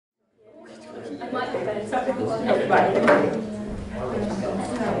Microphone. Sorry.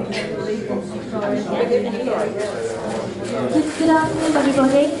 Good afternoon,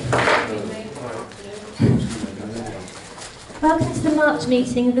 everybody. Welcome to the March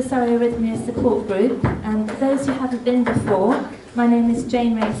meeting of the Surrey Arrhythmia Support Group. For those who haven't been before, my name is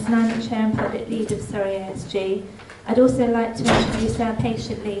Jane Race and I'm the Chair and Project Lead of SurreyASG. I'd also like to introduce our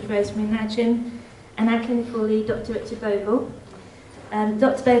patient lead, Rosemary Nadgen, and our clinical lead, Dr. Richard Bogle.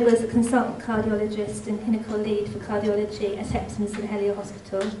 Dr. Bogle is a consultant cardiologist and clinical lead for cardiology at Epsoms and Helier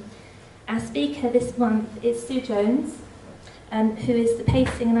Hospital. Our speaker this month is Sue Jones, who is the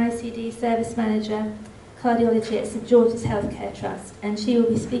Pacing and ICD Service Manager, Cardiology at St George's Healthcare Trust, and she will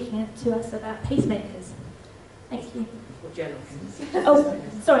be speaking to us about pacemakers. Thank you. Oh,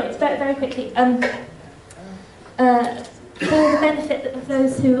 sorry, it's very quickly. For the benefit of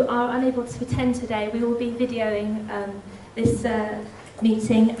those who are unable to attend today, we will be videoing this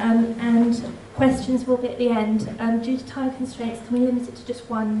meeting, and questions will be at the end. Due to time constraints, can we limit it to just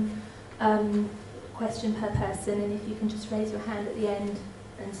one question per person, and if you can just raise your hand at the end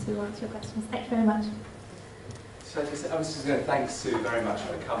and Sue will answer your questions. Thank you very much. So I was just going to thank Sue very much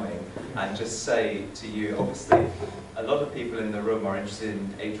for coming and just say to you, obviously a lot of people in the room are interested in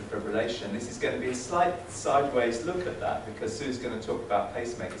atrial fibrillation. This is going to be a slight sideways look at that because Sue's going to talk about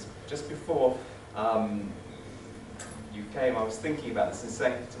pacemakers. Just before you came, I was thinking about this and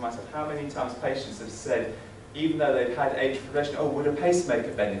saying to myself, how many times patients have said, even though they've had atrial fibrillation, oh, would a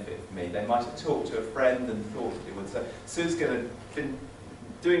pacemaker benefit me? They might have talked to a friend and thought it would. So Sue's going to been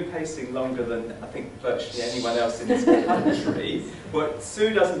doing pacing longer than I think virtually anyone else in this country. What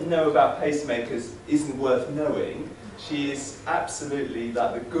Sue doesn't know about pacemakers isn't worth knowing. She is absolutely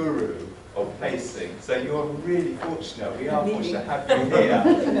like the guru of pacing. So you're really fortunate. We are fortunate to have you here.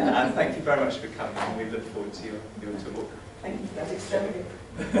 And thank you very much for coming. And we look forward to your talk. Thank you for that extended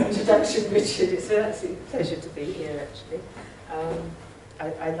introduction, Richard. It's an absolute pleasure to be here, actually.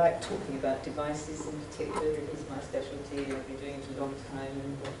 I like talking about devices in particular. It is my specialty. I've been doing it a long time.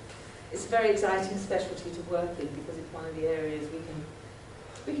 And it's a very exciting specialty to work in because it's one of the areas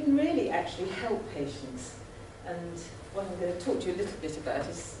we can really actually help patients. And what I'm going to talk to you a little bit about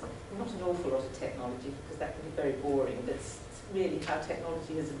is not an awful lot of technology because that can be very boring, but it's really how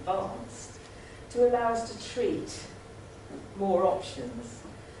technology has advanced to allow us to treat more options,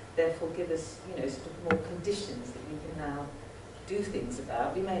 therefore give us, sort of more conditions that we can now do things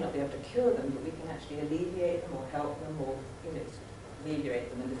about. We may not be able to cure them, but we can actually alleviate them or help them or, ameliorate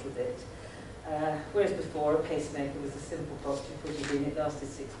them a little bit. Whereas before, a pacemaker was a simple box, you put it in, it lasted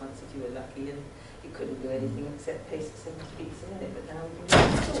 6 months if you were lucky, and you couldn't do anything except pace at 70 beats a minute, but now we can do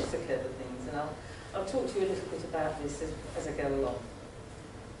all sorts of clever things, and I'll talk to you a little bit about this as I go along.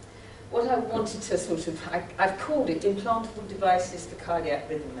 What I wanted to I've called it implantable devices for cardiac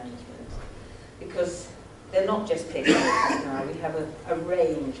rhythm management, because they're not just pacemakers now. We have a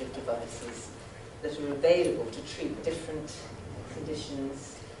range of devices that are available to treat different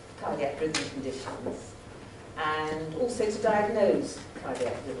conditions, cardiac rhythm conditions, and also to diagnose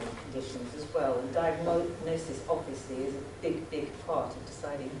cardiac rhythm conditions as well. And diagnosis, obviously, is a big part of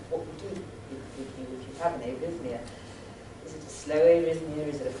deciding what we do with you if you have an arrhythmia. Is it a slow arrhythmia?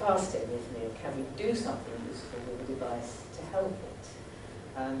 Is it a fast arrhythmia? Can we do something useful with the device to help it?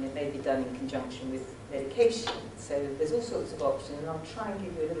 It may be done in conjunction with medication. So there's all sorts of options, and I'll try and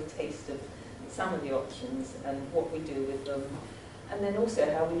give you a little taste of some of the options and what we do with them. And then also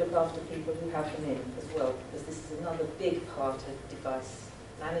how we look after people who have them in as well, because this is another big part of device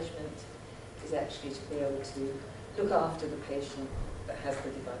management, is actually to be able to look after the patient that has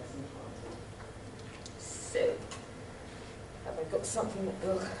the device implanted. So, have I got something that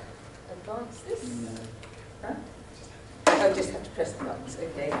will advance this? No. Huh? I just have to press the buttons.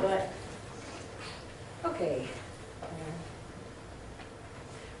 Okay, right. Okay.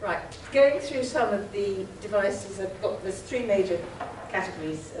 Right, going through some of the devices, there's 3 major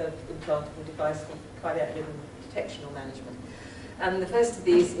categories of implantable device for cardiac rhythm detection or management. And the first of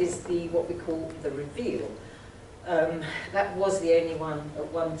these is what we call the Reveal. That was the only one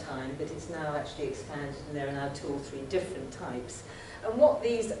at one time, but it's now actually expanded, and there are now 2 or 3 different types. And what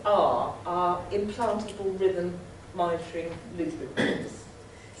these are implantable rhythm monitoring loop recorders.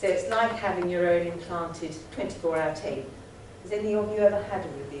 So it's like having your own implanted 24-hour tape. Has any of you ever had a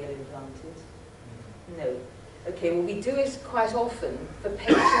Reveal implanted? No. Okay, well we do it quite often for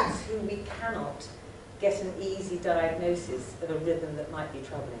patients who we cannot get an easy diagnosis of a rhythm that might be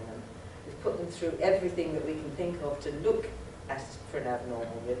troubling them. We've put them through everything that we can think of to look for an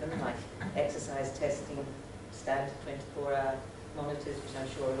abnormal rhythm, like exercise testing, standard 24-hour monitors, which I'm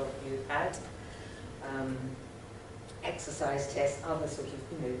sure a lot of you have had. exercise tests, other sort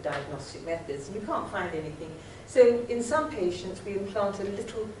of diagnostic methods, and you can't find anything. So in some patients we implant a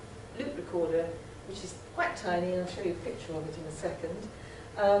little loop recorder, which is quite tiny, and I'll show you a picture of it in a second.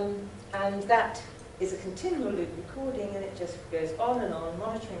 And that is a continual loop recording, and it just goes on and on,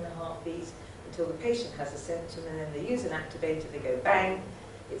 monitoring the heartbeat until the patient has a symptom, and then they use an activator, they go bang,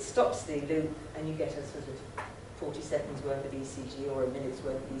 it stops the loop, and you get a sort of 40 seconds worth of ECG, or a minute's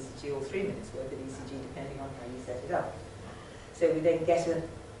worth of ECG, or 3 minutes worth of ECG, depending on how you set it up. So we then get a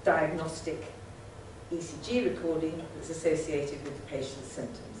diagnostic ECG recording that's associated with the patient's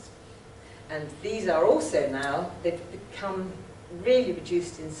symptoms. And these are also now, they've become really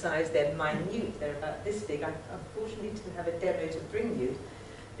reduced in size, they're minute, they're about this big. I unfortunately didn't have a demo to bring you,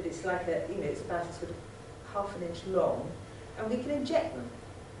 but it's like it's about a sort of ½ an inch long, and we can inject them.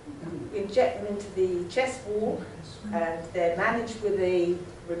 We inject them into the chest wall, and they're managed with a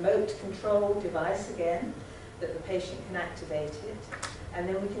remote control device again, that the patient can activate it, and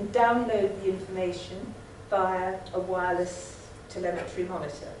then we can download the information via a wireless telemetry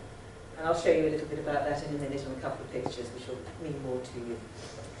monitor. And I'll show you a little bit about that in a minute on a couple of pictures, which will mean more to you.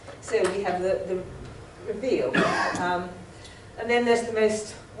 So we have the reveal. And then there's the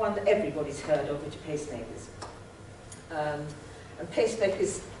most one that everybody's heard of, which are pacemakers. And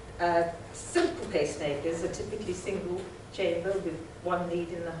pacemakers, simple pacemakers, are typically single chamber with one lead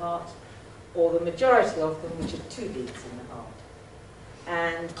in the heart, or the majority of them, which are 2 leads in the heart.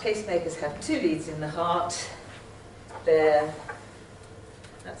 And pacemakers have 2 leads in the heart.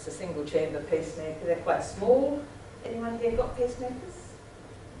 That's a single chamber pacemaker. They're quite small. Anyone here got pacemakers?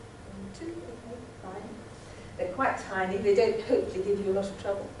 2? Okay, fine. They're quite tiny. They don't hopefully give you a lot of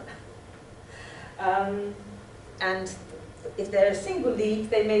trouble. And if they're a single lead,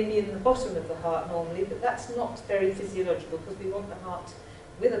 they may be in the bottom of the heart normally, but that's not very physiological, because we want the heart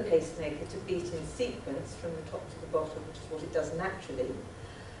with a pacemaker to beat in sequence from the top to the bottom, which is what it does naturally.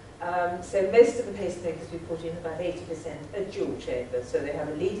 So most of the pacemakers we put in, about 80%, are dual chamber. So they have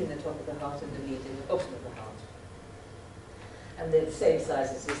a lead in the top of the heart and a lead in the bottom of the heart. And they're the same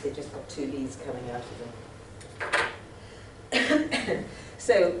size as this, they've just got 2 leads coming out of them.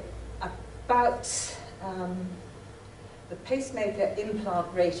 So about the pacemaker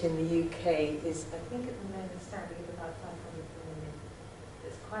implant rate in the UK is, I think at the moment, standing at about 500 per million.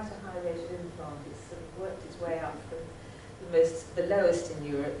 It's quite a high rate of implant. It's sort of worked its way up from the lowest in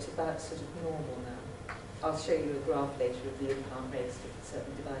Europe to about sort of normal now. I'll show you a graph later of the implant rates for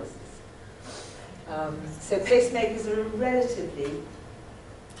certain devices. So pacemakers are a relatively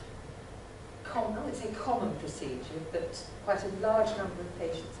common, I wouldn't say common procedure, but quite a large number of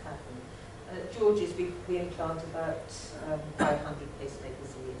patients have them. And at George's we implant about 500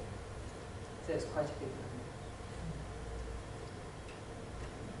 pacemakers a year. So it's quite a big number.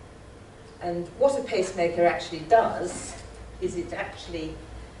 And what a pacemaker actually does is it actually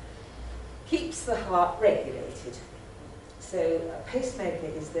keeps the heart regulated. So a pacemaker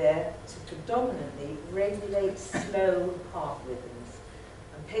is there to predominantly regulate slow heart rhythms.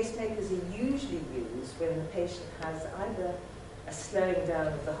 And pacemakers are usually used when the patient has either a slowing down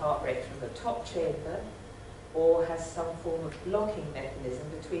of the heart rate from the top chamber, or has some form of blocking mechanism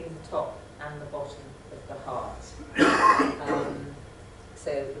between the top and the bottom of the heart.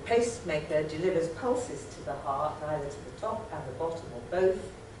 So the pacemaker delivers pulses to the heart, either to the top and the bottom, or both,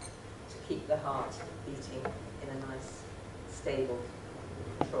 to keep the heart beating in a nice, stable,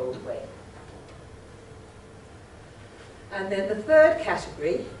 controlled way. And then the third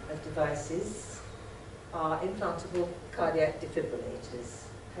category of devices are implantable cardiac defibrillators.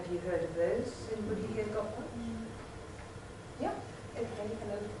 Have you heard of those? Anybody here got one? Yeah? Okay,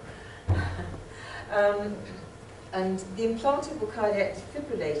 hello. And the implantable cardiac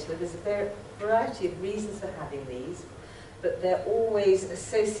defibrillator, there's a variety of reasons for having these, but they're always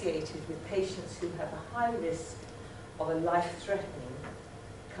associated with patients who have a high risk of a life-threatening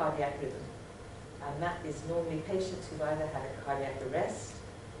cardiac rhythm. And that is normally patients who've either had a cardiac arrest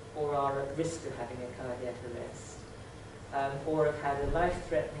or are at risk of having a cardiac arrest, or have had a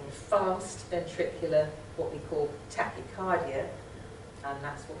life-threatening fast ventricular, what we call tachycardia, and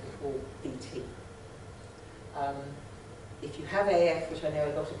that's what we call VT. If you have AF, which I know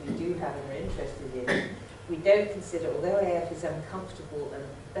a lot of you do have and are interested in, we don't consider, although AF is uncomfortable and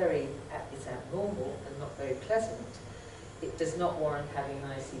it's abnormal and not very pleasant, it does not warrant having an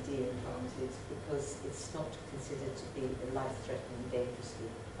ICD implanted because it's not considered to be a life-threatening, dangerously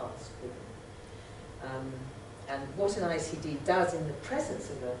fast rhythm. And what an ICD does in the presence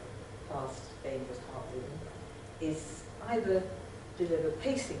of a fast, dangerous heart rhythm is either deliver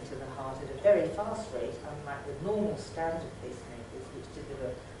pacing to the heart at a very fast rate, unlike the normal standard pacemakers which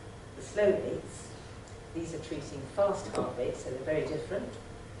deliver the slow rates, these are treating fast heart rate, so they're very different.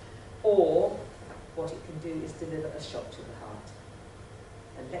 Or what it can do is deliver a shock to the heart,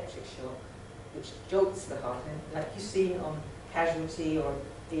 an electric shock, which jolts the heart. And like you've seen on Casualty or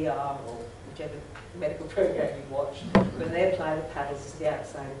DR or whichever medical program you watch, when they apply the paddles to the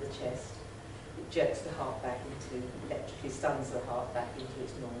outside of the chest, it jerks the heart back into, electrically stuns the heart back into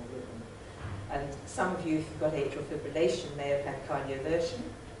its normal rhythm. And some of you, if you've got atrial fibrillation, may have had cardioversion.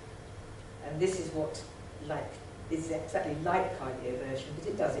 And this is what is exactly like cardioversion, but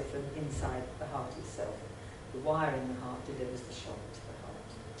it does it from inside the heart itself. The wire in the heart delivers the shock to the heart.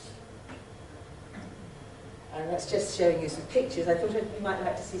 And that's just showing you some pictures. I thought you might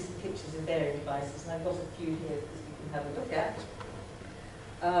like to see some pictures of varying devices, and I've got a few here that you can have a look at.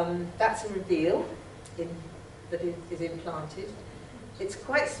 That's a reveal that is implanted. It's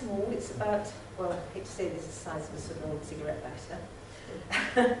quite small. It's about, well, I hate to say this, the size of a sort of old cigarette lighter.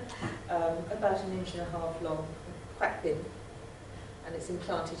 About 1.5 inches long, quite thin. And it's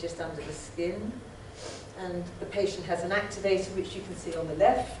implanted just under the skin. And the patient has an activator, which you can see on the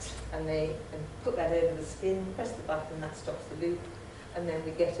left, and they put that over the skin, press the button, that stops the loop, and then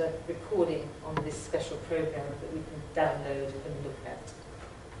we get a recording on this special program that we can download and look at.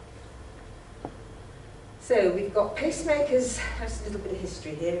 So we've got pacemakers. Just a little bit of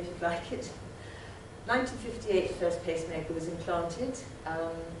history here, if you'd like it. 1958, the first pacemaker was implanted.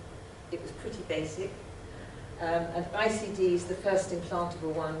 It was pretty basic. And ICDs, the first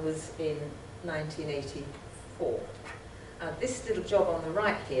implantable one was in 1984. This little job on the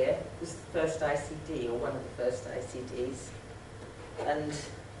right here was the first ICD, or one of the first ICDs. And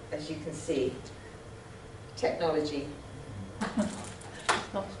as you can see, technology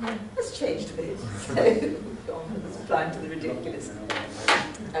has changed a bit. So it's applying to the ridiculous.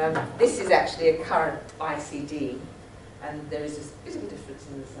 This is actually a current ICD, and there is a bit of a difference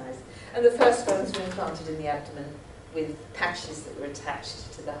in the size. And the first ones were implanted in the abdomen with patches that were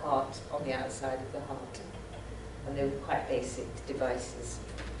attached to the heart on the outside of the heart. And they were quite basic devices.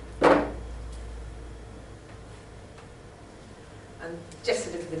 And just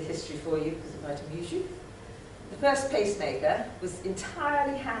a little bit of history for you, because it might amuse you. The first pacemaker was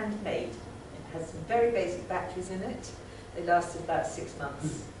entirely handmade. It has some very basic batteries in it. They lasted about 6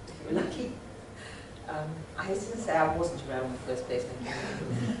 months, if you were lucky. I hasten to say I wasn't around when the first pacemaker.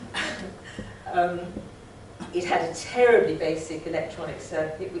 It had a terribly basic electronic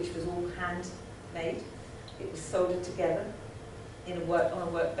circuit, which was all handmade. It was soldered together on a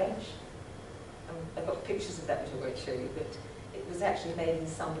workbench. I've got pictures of that, which I won't show you, but it was actually made in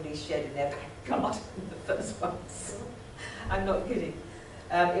somebody's shed in their back garden, the first ones. I'm not kidding.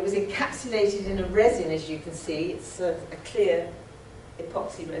 It was encapsulated in a resin, as you can see. It's a clear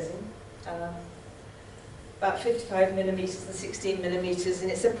epoxy resin, about 55 millimeters and 16 millimeters,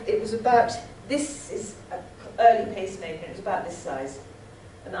 and it was about, this is an early pacemaker, it was about this size.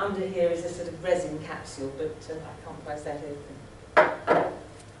 And under here is a sort of resin capsule, but I can't price that open.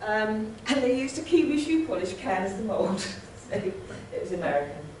 And they used a kiwi shoe polish can as the mould, so it was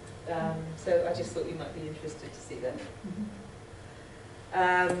American. So I just thought you might be interested to see that.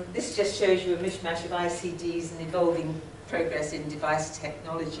 This just shows you a mishmash of ICDs and evolving progress in device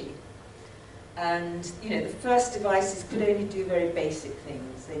technology. And you know, the first devices could only do very basic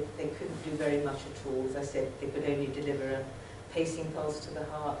things. They couldn't do very much at all. As I said, they could only deliver a pacing pulse to the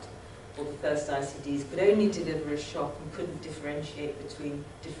heart, or the first ICDs could only deliver a shock and couldn't differentiate between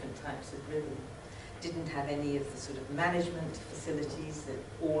different types of rhythm. Didn't have any of the sort of management facilities that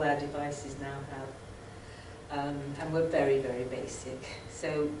all our devices now have, and were very, very basic.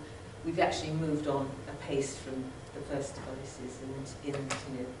 So we've actually moved on a pace from the first devices, and in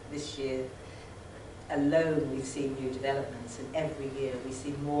this year alone we've seen new developments, and every year we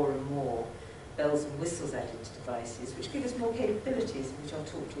see more and more bells and whistles added to devices, which give us more capabilities, which I'll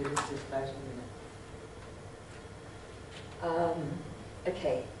talk to you a little bit about in a minute.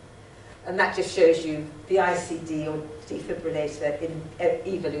 Okay, and that just shows you the ICD or defibrillator in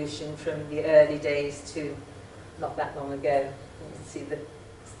evolution from the early days to not that long ago. You can see the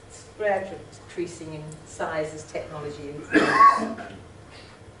gradual increasing in size as technology improves.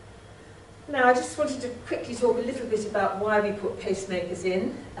 Now, I just wanted to quickly talk a little bit about why we put pacemakers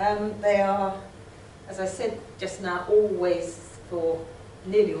in. They are, as I said just now,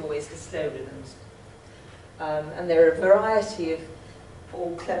 nearly always for slow rhythms. And there are a variety of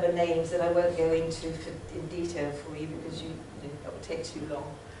all clever names that I won't go into in detail for you, because that would take too long.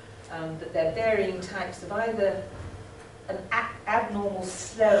 But they're varying types of either an abnormal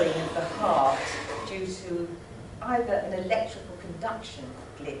slowing of the heart due to either an electrical conduction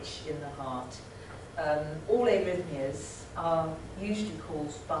glitch in the heart. All arrhythmias are usually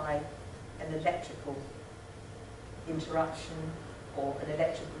caused by an electrical interruption or an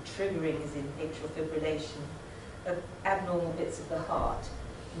electrical triggering, as in atrial fibrillation, of abnormal bits of the heart.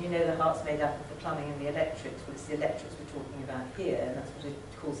 And you know the heart's made up of the plumbing and the electrics, but it's the electrics we're talking about here, and that's what it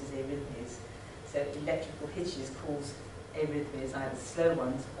causes arrhythmias. So electrical hitches cause arrhythmias, either slow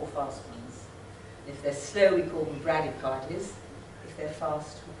ones or fast ones. If they're slow, we call them bradycardias. If they're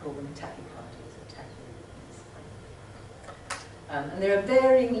fast, we call them tachycardias or tachyarrhythmias. And there are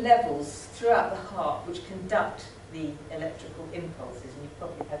varying levels throughout the heart which conduct the electrical impulses, and you've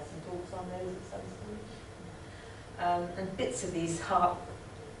probably had some talks on those at some stage. And bits of these heart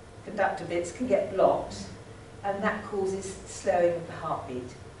conductor bits can get blocked, and that causes slowing of the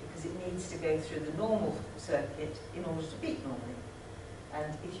heartbeat, because it needs to go through the normal circuit in order to beat normally.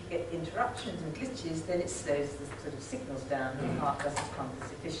 And if you get interruptions and glitches, then it slows the sort of signals down, and the heart doesn't pump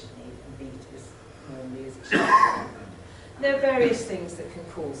as efficiently and beat as normally as it should. There are various things that can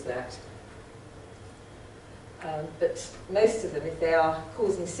cause that. But most of them, if they are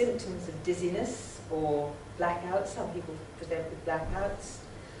causing symptoms of dizziness or blackouts, some people present with blackouts,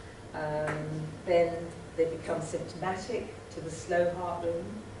 then they become symptomatic to the slow heart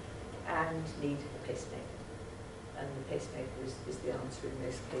rhythm and need a pacemaker. And the pacemaker is the answer in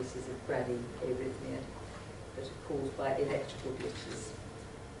most cases of bradyarrhythmia that are caused by electrical glitches.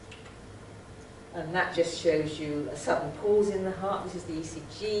 And that just shows you a sudden pause in the heart. This is the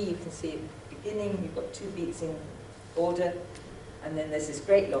ECG. You can see at the beginning, you've got 2 beats in order, and then there's this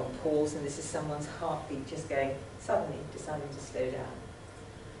great long pause, and this is someone's heartbeat just going, suddenly deciding to slow down.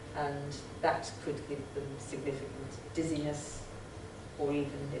 And that could give them significant dizziness, or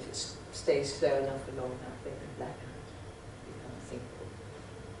even if it stays slow enough for long enough, they can black out, become syncopal.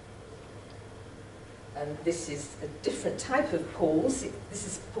 And this is a different type of pause. This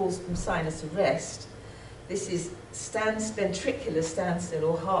is pause from sinus arrest. This is ventricular standstill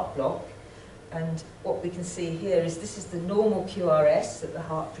or heart block. And what we can see here is this is the normal QRS that the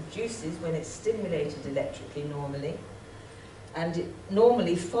heart produces when it's stimulated electrically normally. And it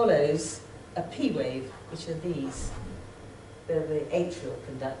normally follows a P wave, which are these. They're the atrial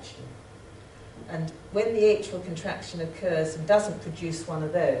conduction. And when the atrial contraction occurs and doesn't produce one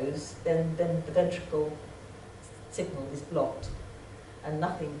of those, then the ventricle signal is blocked and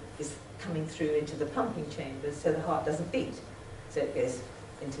nothing is coming through into the pumping chambers, so the heart doesn't beat. So it goes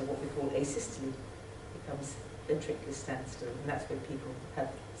into what we call asystole. It becomes ventricular standstill, and that's when people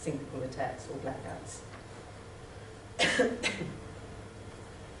have syncopal attacks or blackouts.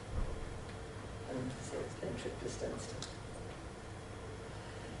 And so it's ventricular standstill.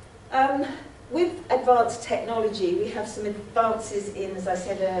 With advanced technology, we have some advances in, as I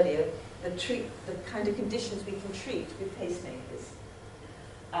said earlier, the kind of conditions we can treat with pacemakers.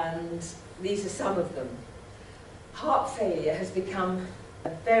 And these are some of them. Heart failure has become a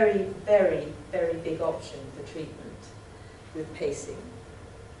very, very, very big option for treatment with pacing.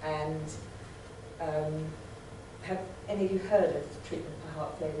 And have any of you heard of treatment for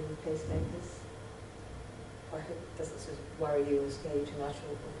heart failure with pacemakers? I hope it doesn't sort of worry you or scare you too much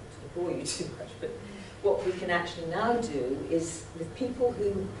or bore you too much, but what we can actually now do is, with people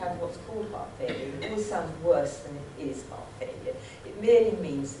who have what's called heart failure, it always sounds worse than it is heart failure. It merely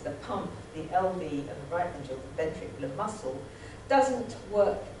means that the pump, the LV and the right ventricular muscle doesn't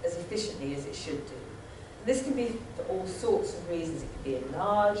work as efficiently as it should do. And this can be for all sorts of reasons. It can be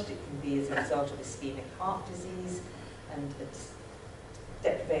enlarged, it can be as a result of ischemic heart disease and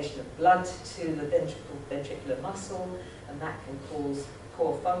deprivation of blood to the ventricular muscle, and that can cause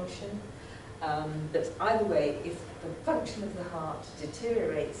poor function. But either way, if the function of the heart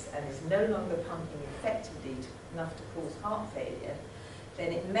deteriorates and is no longer pumping effectively enough to cause heart failure,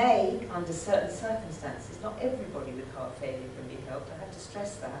 then it may, under certain circumstances, not everybody with heart failure can be helped, I have to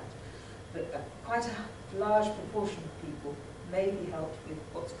stress that, but quite a large proportion of people may be helped with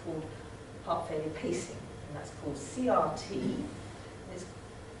what's called heart failure pacing, and that's called CRT. It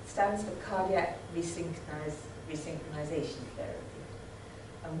stands for cardiac resynchronization therapy.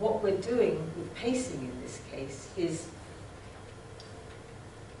 And what we're doing with pacing in this case is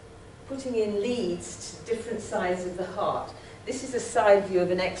putting in leads to different sides of the heart. This is a side view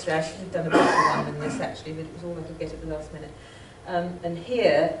of an X-ray. I should have done a better one than this actually, but it was all I could get at the last minute. And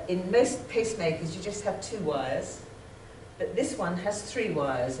here, in most pacemakers, you just have 2 wires, but this one has 3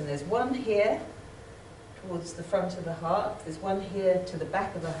 wires, and there's one here towards the front of the heart, there's one here to the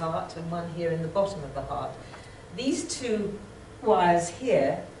back of the heart, and one here in the bottom of the heart. These 2 wires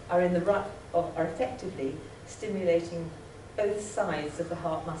here are in the right, are effectively stimulating both sides of the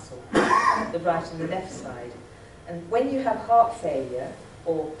heart muscle, the right and the left side. And when you have heart failure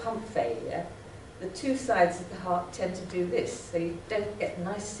or pump failure, the 2 sides of the heart tend to do this, so you don't get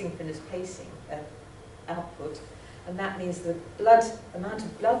nice synchronous pacing output, and that means the amount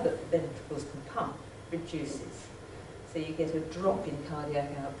of blood that the ventricles can pump reduces. So you get a drop in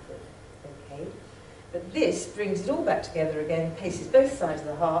cardiac output. Okay? But this brings it all back together again, paces both sides of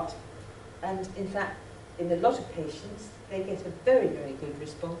the heart, and in fact, in a lot of patients, they get a very, very good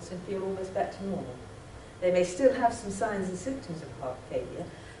response and feel almost back to normal. They may still have some signs and symptoms of heart failure,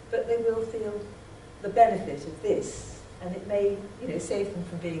 but they will feel the benefit of this, and it may, save them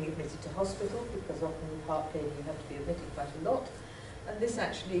from being admitted to hospital, because often with heart failure you have to be admitted quite a lot, and this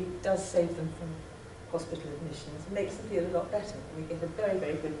actually does save them from hospital admissions and makes them feel a lot better, and we get a very,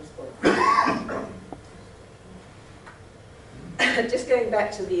 very good response. Just going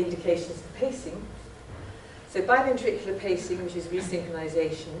back to the indications of pacing, so biventricular pacing, which is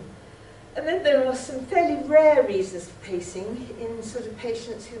resynchronization, and then there are some fairly rare reasons for pacing in sort of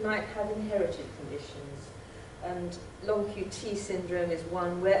patients who might have inherited conditions. And long QT syndrome is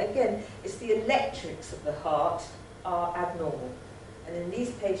one where, again, it's the electrics of the heart are abnormal. And in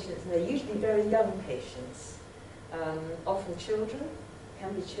these patients, and they're usually very young patients, often children,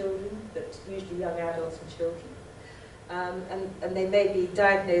 can be children, but usually young adults and children. And they may be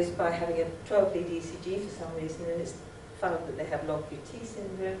diagnosed by having a 12-lead ECG for some reason, and it's found that they have long QT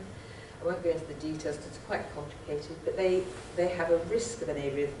syndrome. I won't go into the details because it's quite complicated, but they have a risk of an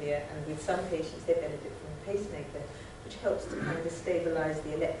arrhythmia, and with some patients they benefit from a pacemaker, which helps to kind of stabilise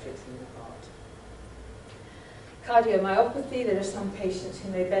the electrics in the heart. Cardiomyopathy, there are some patients who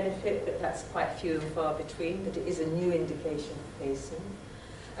may benefit, but that's quite few and far between, but it is a new indication for pacing.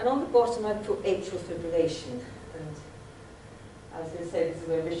 And on the bottom I've put atrial fibrillation, and I was going to say this is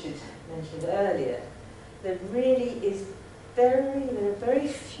where Richard mentioned earlier, there really is there are very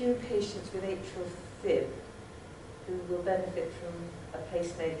few patients with atrial fib who will benefit from a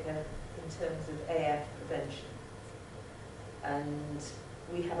pacemaker in terms of AF prevention. And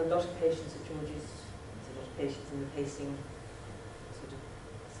we have a lot of patients at George's, a lot of patients in the pacing sort of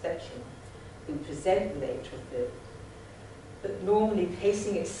spectrum who present with atrial fib, but normally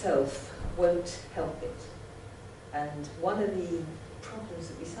pacing itself won't help it. And one of the problems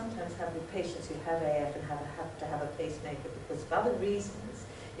that we sometimes have with patients who have AF and have to have a pacemaker because of other reasons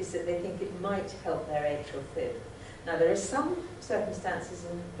is that they think it might help their atrial fib. Now there are some circumstances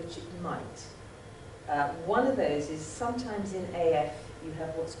in which it might. One of those is sometimes in AF you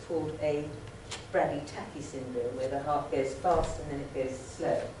have what's called a brady-tachy syndrome, where the heart goes fast and then it goes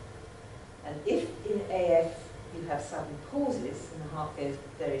slow. And if in AF you have sudden pauses and the heart goes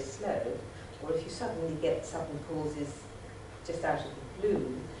very slow, or if you suddenly get sudden pauses just out of the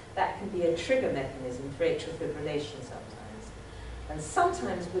blue, that can be a trigger mechanism for atrial fibrillation sometimes. And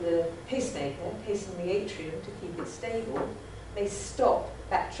sometimes with a pacemaker, pacing the atrium to keep it stable, may stop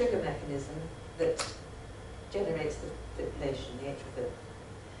that trigger mechanism that generates the fibrillation, the atrial fib.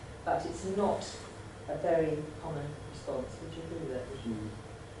 But it's not a very common response. Would you agree with that? Mm.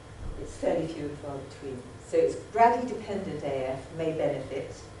 It's fairly few and far between. So it's Brady-dependent AF may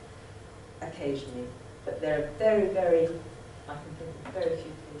benefit occasionally, but there are very, very, I can think of very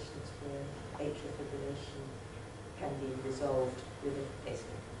few patients where atrial fibrillation can be resolved with a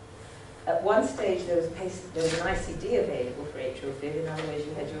pacemaker. At one stage there was an ICD available for atrial fib. In other words,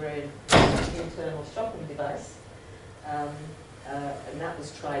 you had your own internal shocking device, and that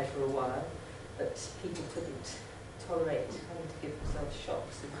was tried for a while, but people couldn't tolerate having to give themselves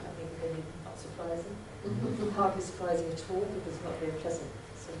shocks, and I think really not surprising. Hardly surprising at all, because it's not a very pleasant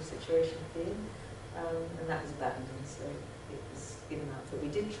sort of situation to be in, and that was abandoned, so it was given up. But we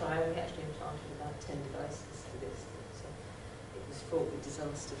did try, and we actually implanted about 10 devices to this, so it was fraught with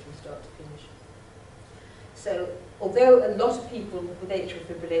disaster from start to finish. So, although a lot of people with atrial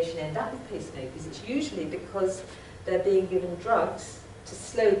fibrillation end up with pacemakers, it's usually because they're being given drugs to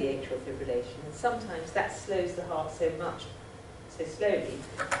slow the atrial fibrillation, and sometimes that slows the heart so much, so slowly,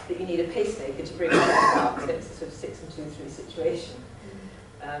 that you need a pacemaker to bring it back up. So it's a sort of 6 and 2, 3 situation.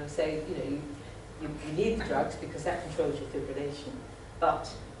 So you need the drugs because that controls your fibrillation, but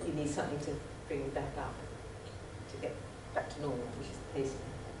you need something to bring it back up to get back to normal, which is the pacemaker.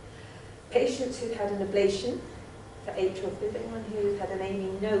 Patients who've had an ablation for atrial fib, anyone who's had an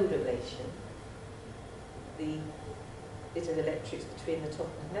amine node ablation, the bit of electrics between the top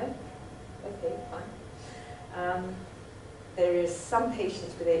and no? Okay, fine. There is some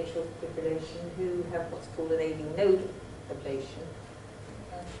patients with atrial fibrillation who have what's called an amine node ablation.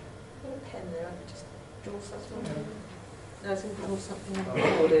 I've got a pen there, I can just draw something. No, I was going to draw something on the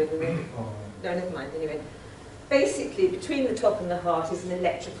board over there. No, never mind, anyway. Basically, between the top and the heart is an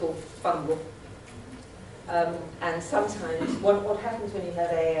electrical fungal. And sometimes, what happens when you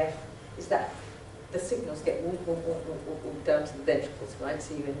have AF is that the signals get down to the ventricles, right?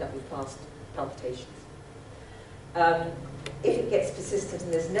 So you end up with fast palpitations. If it gets persistent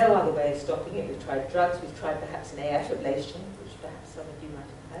and there's no other way of stopping it, we've tried drugs, we've tried perhaps an AF ablation, which perhaps some of you might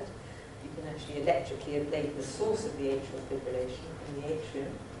have had. You can actually electrically ablate the source of the atrial fibrillation in the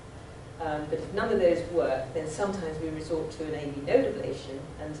atrium. But if none of those work, then sometimes we resort to an AV node ablation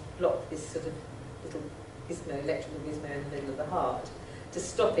and block this sort of little gizmo, electrical gizmo in the middle of the heart to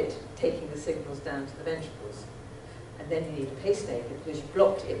stop it taking the signals down to the ventricles. And then you need a pacemaker because you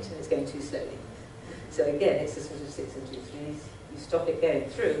blocked it and it's going too slowly. So again, it's a sort of 6 and 2 3s. You stop it going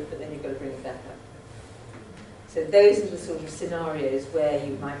through, but then you've got to bring it back up. So those are the sort of scenarios where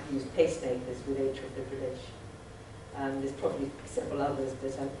you might use pacemakers with atrial fibrillation. There's probably several others,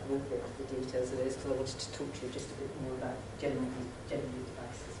 but I won't go into the details of those because I wanted to talk to you just a bit more about general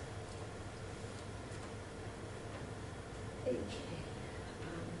devices. Okay.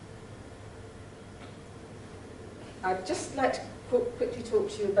 I'd just like to quickly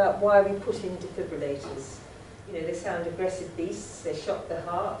talk to you about why we put in defibrillators. You know, they sound aggressive beasts, they shock the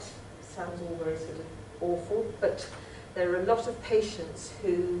heart, sounds all very sort of awful, but there are a lot of patients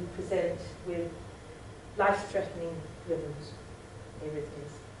who present with life-threatening rhythms,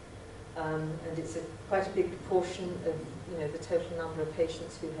 arrhythmias. And it's quite a big proportion of the total number of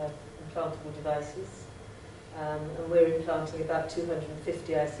patients who have implantable devices. And we're implanting about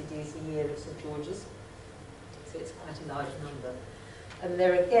 250 ICDs a year at St George's. So it's quite a large number. And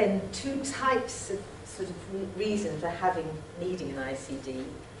there are, again, two types of sort of reason for needing an ICD.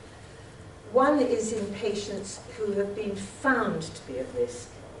 One is in patients who have been found to be at risk.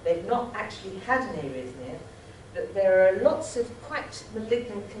 They've not actually had an arrhythmia, but there are lots of quite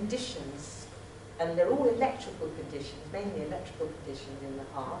malignant conditions, and they're all electrical conditions, mainly electrical conditions in the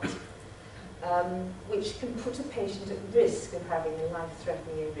heart, which can put a patient at risk of having a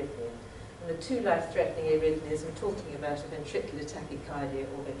life-threatening arrhythmia. And the two life-threatening arrhythmias I'm talking about are ventricular tachycardia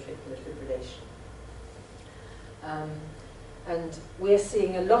or ventricular fibrillation. And we're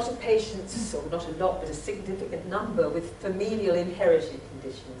seeing a lot of patients, or not a lot, but a significant number, with familial inherited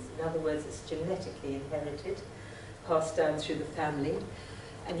conditions. In other words, it's genetically inherited, passed down through the family.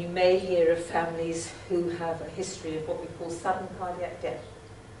 And you may hear of families who have a history of what we call sudden cardiac death.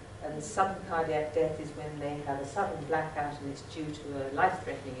 And sudden cardiac death is when they have a sudden blackout and it's due to a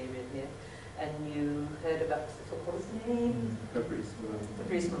life-threatening arrhythmia. And you heard about the footballer's name?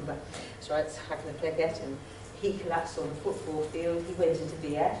 Fabrice Mumba. That's right, it's how can I forget him? He collapsed on the football field, he went into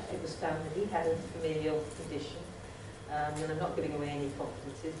VF, it was found that he had a familial condition. And I'm not giving away any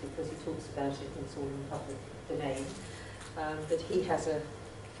confidences because he talks about it and it's all in the public domain. But he has a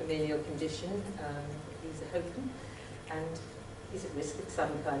familial condition, he's a Hopen, and he's at risk of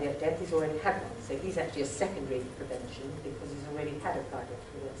sudden cardiac death. He's already had one, so he's actually a secondary prevention because he's already had a cardiac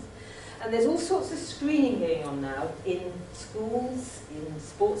arrest. And there's all sorts of screening going on now in schools, in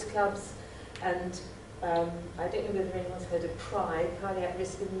sports clubs, and I don't know whether anyone's heard of CRY, Cardiac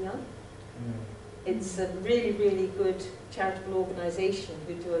Risk in the Young. It's a really, really good charitable organisation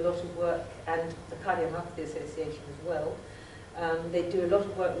who do a lot of work, and the Cardiomyopathy Association as well. They do a lot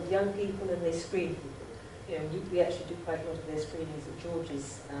of work with young people and they screen people. We actually do quite a lot of their screenings at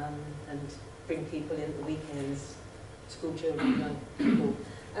George's and bring people in at the weekends, school children, young people,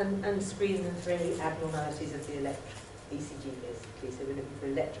 and screen them for any abnormalities of the ECG basically. So we're looking for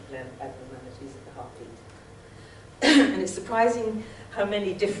electrical abnormalities of the heartbeat. And it's surprising how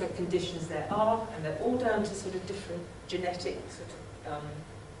many different conditions there are, and they're all down to sort of different genetic sort of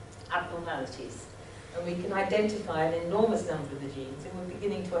abnormalities. And we can identify an enormous number of the genes, and we're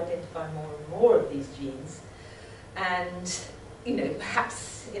beginning to identify more and more of these genes. And,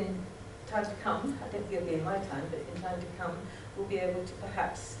 perhaps in time to come, I don't think it'll be in my time, but in time to come, we'll be able to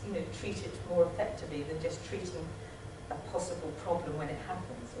perhaps, treat it more effectively than just treating a possible problem when it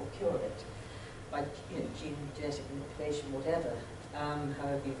happens, or cure it by, genetic manipulation, whatever,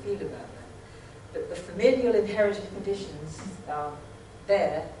 however you feel about that. But the familial inherited conditions are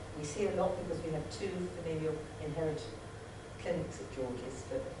there. We see a lot because we have 2 familial inherited clinics at George's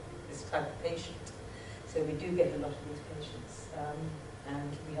for this type of patient. So we do get a lot of these patients.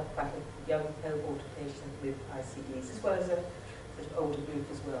 And we have quite a young cohort of patients with ICDs, as well as a sort of older group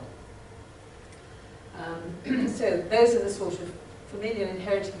as well. So those are the sort of familial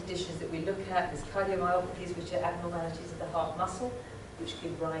inherited conditions that we look at. There's cardiomyopathies, which are abnormalities of the heart muscle, which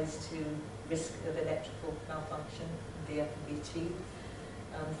give rise to risk of electrical malfunction, VF and VT.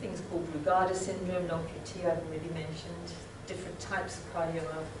 Things called Brugada syndrome, non-QT I've already mentioned, different types of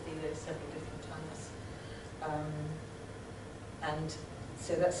cardiomyopathy, there are several different types. And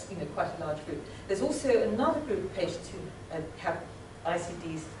so that's quite a large group. There's also another group of patients who have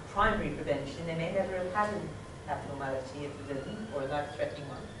ICDs for primary prevention. They may never have had an abnormality of the rhythm or a life-threatening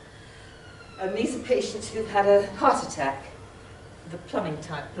one. And these are patients who've had a heart attack, the plumbing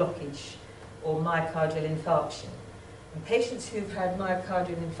type blockage, or myocardial infarction. And patients who've had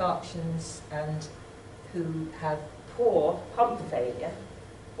myocardial infarctions and who have poor pump failure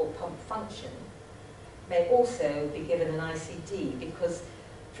or pump function may also be given an ICD, because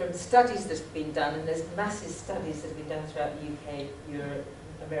from studies that have been done, and there's massive studies that have been done throughout the UK, Europe,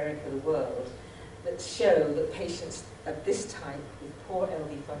 America, the world, that show that patients of this type with poor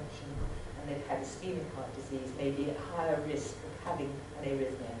LV function and they've had ischemic heart disease may be at higher risk of having an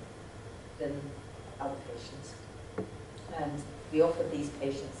arrhythmia than other patients. And we offer these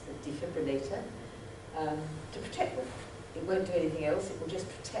patients a defibrillator to protect them. It won't do anything else, it will just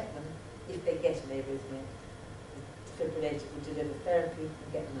protect them if they get an arrhythmia. The defibrillator will deliver therapy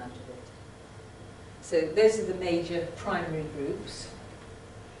and get them out of it. So those are the major primary groups.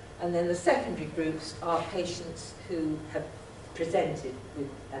 And then the secondary groups are patients who have presented with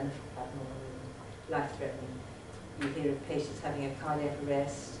an abnormal, life-threatening. You hear of patients having a cardiac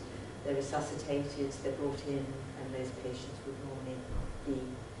arrest, they're resuscitated, they're brought in, and those patients would normally be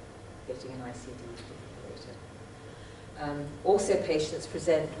getting an ICD defibrillator. Also patients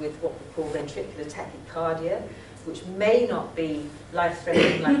present with what we call ventricular tachycardia, which may not be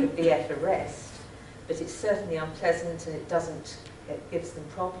life-threatening like a VF arrest, but it's certainly unpleasant and it gives them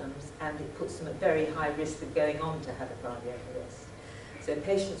problems, and it puts them at very high risk of going on to have a cardiac arrest. So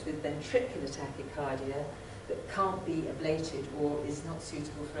patients with ventricular tachycardia that can't be ablated or is not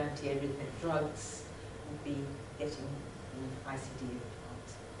suitable for antiarrhythmic drugs would be getting an ICD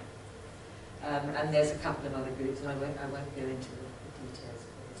implant. And there's a couple of other groups, and I won't go into the details of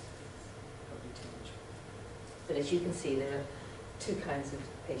this, it's probably too much. But as you can see, there are two kinds of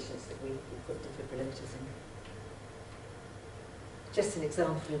patients that we put defibrillators in. Just an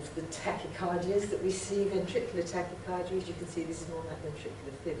example of the tachycardias that we see, ventricular tachycardia. As you can see, this is more like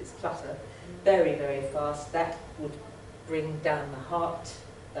ventricular fib, it's flutter, very, very fast. That would bring down the heart,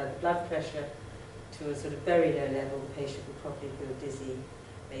 the blood pressure to a sort of very low level. The patient will probably feel dizzy,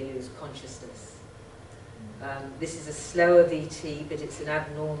 may lose consciousness. This is a slower VT, but it's an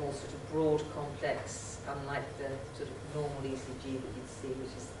abnormal sort of broad complex, unlike the sort of normal ECG that you'd see,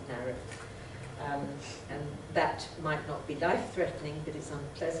 which is narrow. And that might not be life-threatening, but it's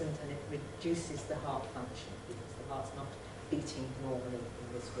unpleasant and it reduces the heart function because the heart's not beating normally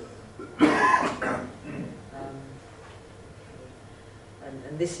in this rhythm.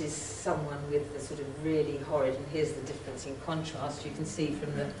 And this is someone with the sort of really horrid, and here's the difference in contrast. You can see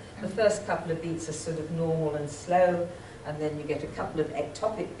from the first couple of beats are sort of normal and slow, and then you get a couple of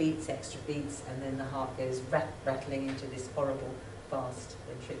ectopic beats, extra beats, and then the heart goes rattling into this horrible, fast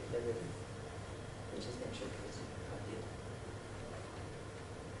ventricular rhythm, which is ventricular.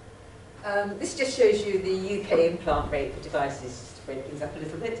 This just shows you the UK implant rate for devices, just to break things up a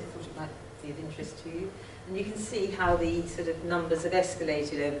little bit. I thought it might be of interest to you. And you can see how the sort of numbers have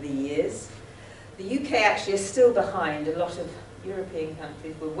escalated over the years. The UK actually is still behind. A lot of European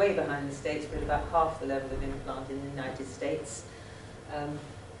countries were way behind the States. We're at about half the level of implant in the United States.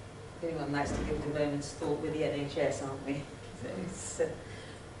 If anyone likes to give it a moment's thought, we're the NHS, aren't we? So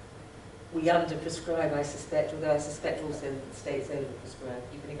we under-prescribe, I suspect, although I suspect also that the States over-prescribe.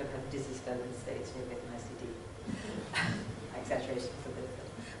 You're going to have a dizzy spell in the States and you'll get an ICD. I exaggerated for a bit.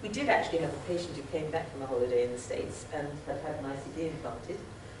 We did actually have a patient who came back from a holiday in the States and had had an ICD implanted.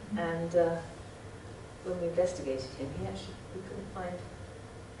 And when we investigated him, we couldn't find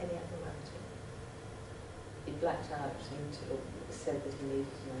any abnormality. He blacked out until it was said that he needed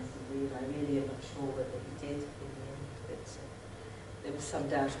an ICD, and I really am not sure whether he did in the end. But there was some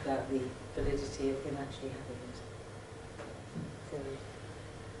doubt about the validity of him actually having it. So it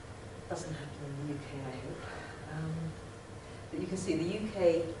doesn't happen in the UK, I hope. But you can see the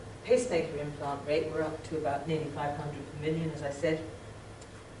UK pacemaker implant rate, we're up to about nearly 500 per million, as I said.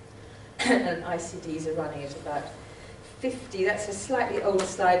 And ICDs are running at about 50. That's a slightly older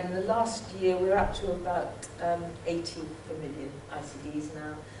slide. In the last year, we're up to about 80 per million ICDs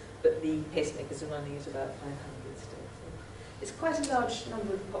now, but the pacemakers are running at about 500 still. So it's quite a large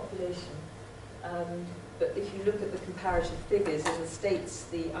number of the population. But if you look at the comparative figures, in the States,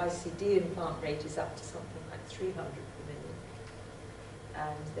 the ICD implant rate is up to something like 300 per million.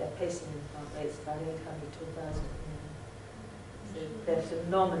 And their pacing implant rate is about 800 to 1,000 per million. So they're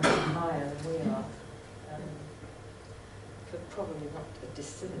phenomenally higher than we are. But probably not a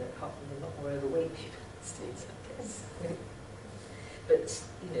dissimilar, apart from a lot more overweight people in the States, I guess. But,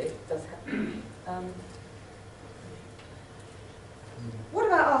 you know, it does happen. What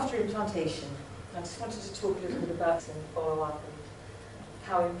about after implantation? I just wanted to talk a little bit about some follow-up and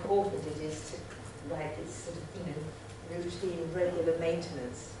how important it is to, like, it's sort of, you know, routine, regular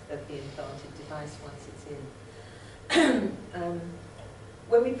maintenance of the implanted device once it's in.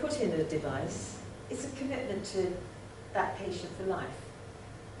 When we put in a device, it's a commitment to that patient for life,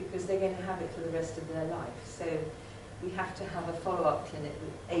 because they're going to have it for the rest of their life. So we have to have a follow-up clinic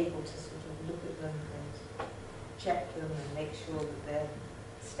able to sort of look at them and check them and make sure that they're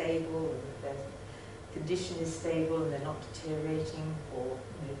stable and that their condition is stable and they're not deteriorating, or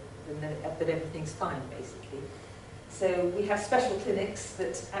that everything's fine, basically. So we have special clinics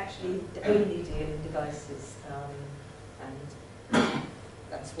that actually only deal in devices, and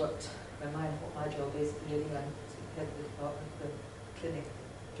that's what my job is, really. I'm head of the department of the clinic,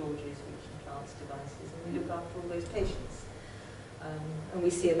 George's, which implants devices, and we look after all those patients. And we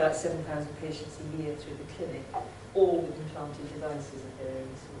see about 7,000 patients a year through the clinic, all with implanted devices of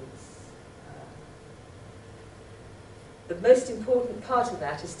varying sorts. The most important part of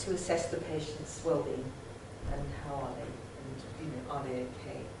that is to assess the patient's well-being and how are they, and are they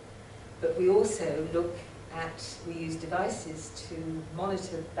okay. But we also we use devices to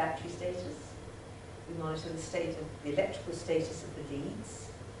monitor battery status. We monitor the electrical status of the leads,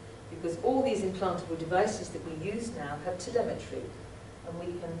 because all these implantable devices that we use now have telemetry, and we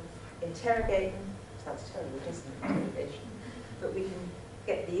can interrogate them. Sounds terrible, doesn't it? Interrogation. But we can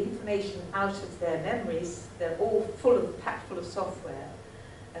get the information out of their memories. They're all packed full of software,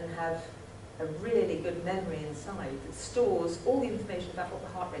 and have a really good memory inside that stores all the information about what the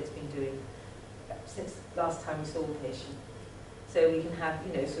heart rate's been doing since last time we saw the patient. So we can have,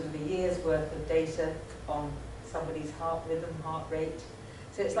 sort of a year's worth of data on somebody's heart rhythm, heart rate.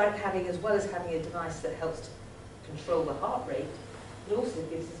 So it's like as well as having a device that helps to control the heart rate, it also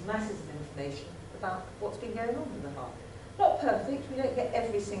gives us masses of information about what's been going on with the heart. Not perfect, we don't get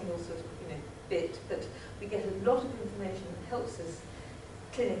every single sort of, bit, but we get a lot of information that helps us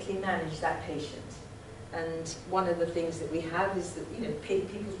clinically manage that patient. And one of the things that we have is that,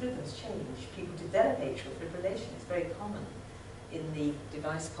 people's rhythms change. People develop atrial fibrillation. It's very common in the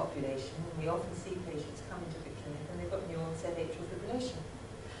device population. We often see patients come into the clinic and they've got new onset atrial fibrillation.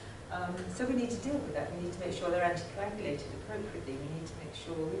 So we need to deal with that. We need to make sure they're anticoagulated appropriately. We need to make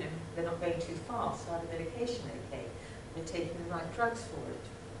sure, they're not going too fast. Are the medication okay? We're taking the right drugs for it.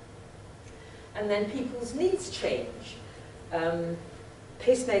 And then people's needs change.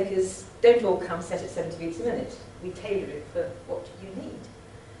 Pacemakers don't all come set at 70 beats a minute. We tailor it for what you need.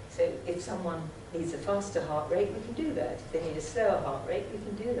 So if someone needs a faster heart rate, we can do that. If they need a slower heart rate, we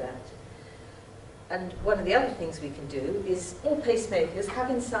can do that. And one of the other things we can do is all pacemakers have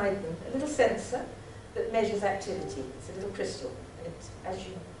inside them a little sensor that measures activity. It's a little crystal, and as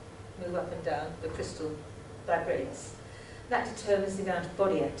you move up and down, the crystal vibrates. That determines the amount of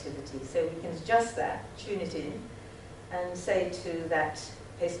body activity. So we can adjust that, tune it in, and say to that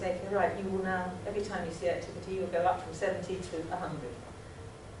pacemaker, right, you will now, every time you see activity, you'll go up from 70 to 100.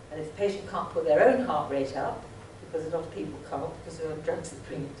 And if the patient can't put their own heart rate up, because a lot of people can't, because there are drugs that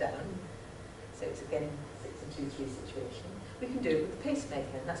bring it down, so it's again 6 and 2, 3 situation, we can do it with the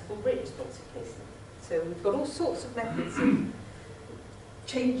pacemaker, and that's called rate responsive pacing. So we've got all sorts of methods of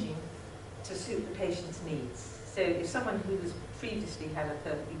changing to suit the patient's needs. So if someone who was previously had a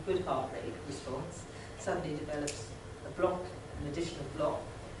perfectly good heart rate response suddenly develops a block, an additional block,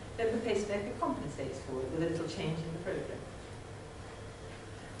 then the pacemaker compensates for it with a little change in the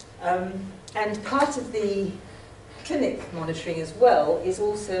program. And part of the clinic monitoring as well is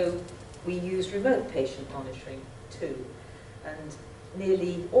also, we use remote patient monitoring too. And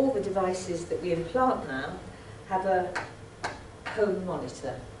nearly all the devices that we implant now have a home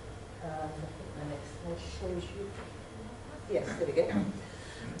monitor. My next slide shows you. Yes, there we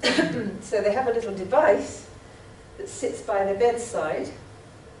go. So they have a little device that sits by their bedside,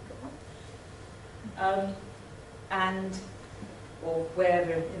 or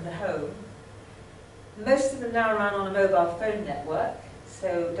wherever in the home. Most of them now run on a mobile phone network, so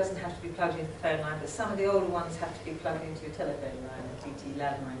it doesn't have to be plugged into the phone line, but some of the older ones have to be plugged into your telephone line, a TT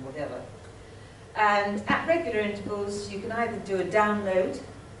landline, whatever. And at regular intervals, you can either do a download,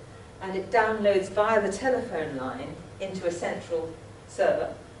 and it downloads via the telephone line into a central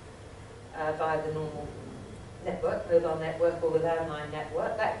server via the normal network, mobile network, or the landline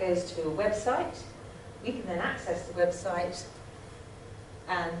network. That goes to a website. We can then access the website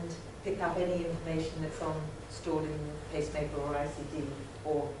and pick up any information that's stored in the pacemaker or ICD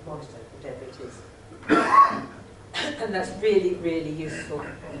or monitor, whatever it is. And that's really, really useful.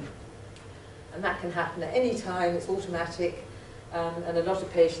 And that can happen at any time. It's automatic. And a lot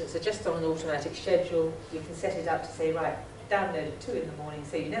of patients are just on an automatic schedule. We can set it up to say, right, download at 2 in the morning,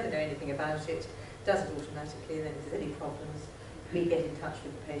 so you never know anything about it, does it automatically, and then if there's any problems, we get in touch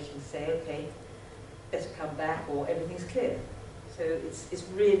with the patient and say, okay, better come back, or everything's clear. So it's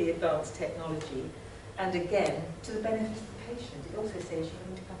really advanced technology. And again, to the benefit of the patient, it also says you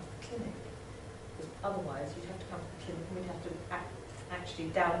need to come to the clinic. Because otherwise, you'd have to come to the clinic and we'd have to actually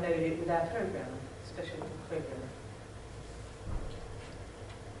download it with our programmer, special little programmer.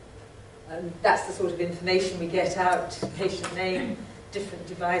 And that's the sort of information we get out: patient name, different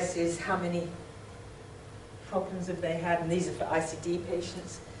devices, how many problems have they had, and these are for ICD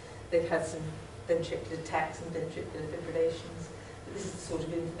patients. They've had some ventricular attacks and ventricular fibrillations. But this is the sort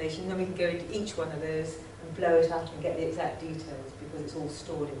of information. Then we can go into each one of those and blow it up and get the exact details because it's all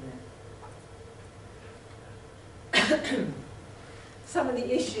stored in there. Some of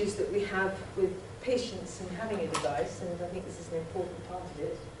the issues that we have with patients and having a device, and I think this is an important part of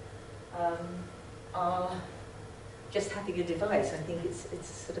it, are just having a device. I think it's a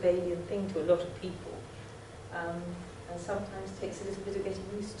sort of alien thing to a lot of people, and sometimes takes a little bit of getting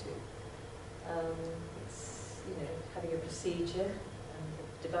used to. It's, you know, having a procedure and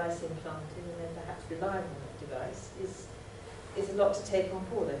a device implanted and then perhaps relying on that device is a lot to take on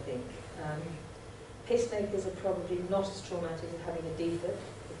board, I think. Pacemakers are probably not as traumatic as having a defib,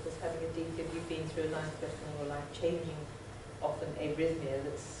 because having a defib, you've been through a life-threatening or life-changing, often arrhythmia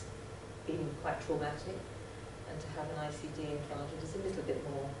that's been quite traumatic, and to have an ICD implanted is a little bit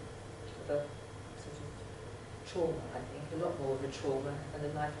more of a sort of trauma, I think, a lot more of a trauma and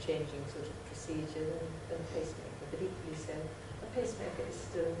a life-changing sort of procedure than a pacemaker. But equally so, a pacemaker is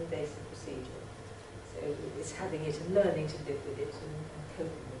still an invasive procedure. So it's having it and learning to live with it and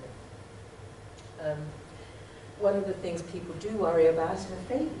coping with it. One of the things people do worry about is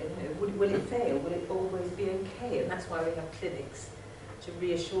failure. You know, will it fail? Will it always be okay? And that's why we have clinics, to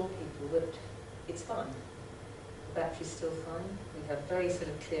reassure people that it's fine. The battery's still fine. We have very sort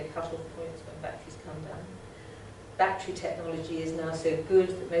of clear cut-off points when batteries come down. Battery technology is now so good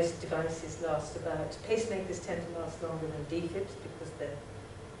that most devices last about, pacemakers tend to last longer than defibs because they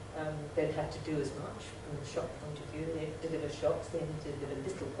don't have to do as much from the shock point of view. They deliver shocks, they only deliver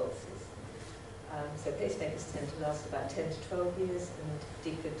little pulses. So pacemakers tend to last about 10 to 12 years, and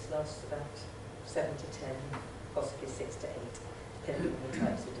defibs last about 7 to 10, possibly 6 to 8, depending on the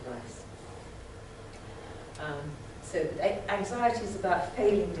types of device. So anxieties about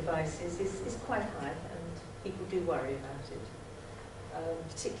failing devices is quite high, and people do worry about it,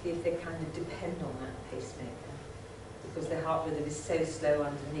 particularly if they kind of depend on that pacemaker, because their heart rhythm is so slow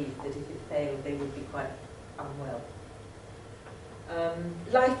underneath that if it failed, they would be quite unwell.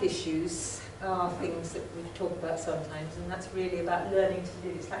 Life issues are things that we talk about sometimes, and that's really about learning to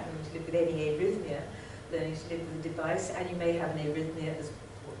live. It's like learning to live with any arrhythmia, learning to live with a device, and you may have an arrhythmia as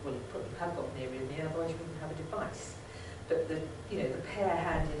well. You probably have got an arrhythmia, otherwise you wouldn't have a device. But the pair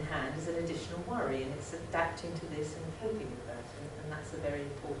hand in hand is an additional worry, and it's adapting to this and coping with that, and that's a very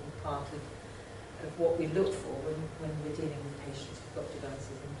important part of what we look for when we're dealing with patients who've got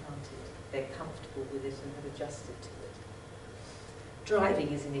devices implanted. They're comfortable with it and have adjusted to it.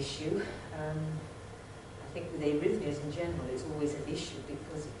 Driving is an issue. I think with arrhythmias in general, it's always an issue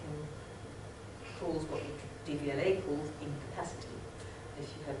because it can cause what DVLA calls incapacity. If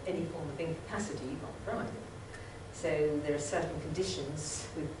you have any form of incapacity, you can't drive. So there are certain conditions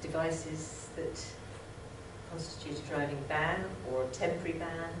with devices that constitute a driving ban or a temporary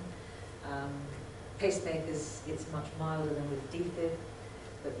ban. Pacemakers, it's much milder than with defib,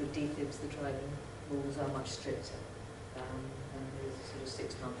 but with defibs the driving rules are much stricter. And there is a sort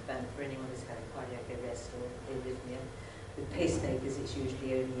of 6-month ban for anyone who's had a cardiac arrest or arrhythmia. With pacemakers, it's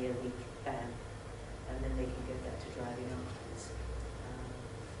usually only a week ban, and then they can get back to driving afterwards.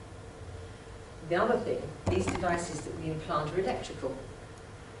 The other thing, these devices that we implant are electrical.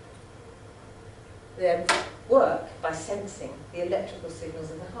 They work by sensing the electrical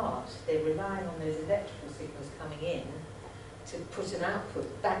signals of the heart. They're relying on those electrical signals coming in to put an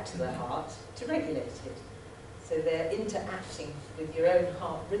output back to the heart to regulate it. So they're interacting with your own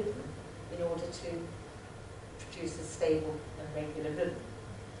heart rhythm in order to produce a stable and regular rhythm.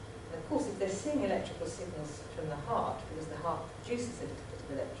 And of course, if they're seeing electrical signals from the heart, because the heart produces a little bit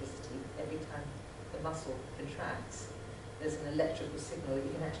of electricity every time the muscle contracts, there's an electrical signal that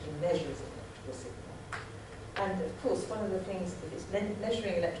you can actually measure as an electrical signal. And of course, one of the things, if it's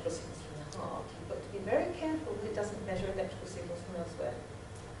measuring electrical signals from the heart, you've got to be very careful that it doesn't measure electrical signals from elsewhere.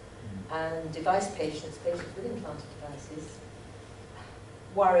 And device patients with implanted devices,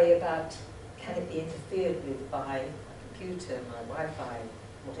 worry about, can it be interfered with by my computer, my Wi-Fi,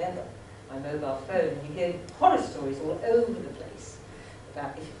 whatever, my mobile phone. And you hear horror stories all over the place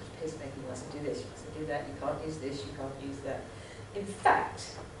about if you've got a pacemaker, you mustn't do this, you mustn't do that, you can't use this, you can't use that. In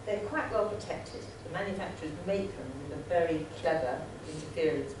fact, they're quite well protected. The manufacturers make them with a very clever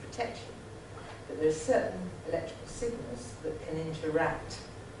interference protection. But there are certain electrical signals that can interact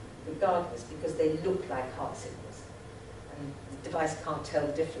regardless because they look like heart signals. And the device can't tell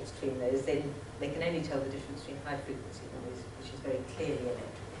the difference between those. They can only tell the difference between high frequency noise, which is very clearly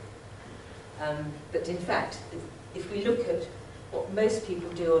electrical. But in fact, if we look at what most people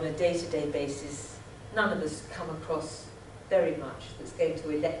do on a day-to-day basis, none of us come across very much that's going to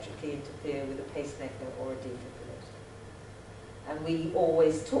electrically interfere with a pacemaker or a defibrillator. And we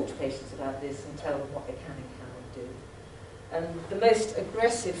always talk to patients about this and tell them what they can and cannot do. And the most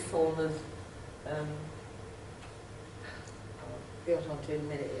aggressive form of I'll get on to in a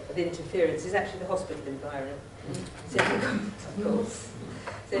minute, of interference is actually the hospital environment. So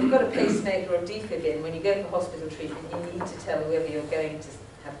if you've got a pacemaker or defib in, when you go for hospital treatment, you need to tell whoever you're going to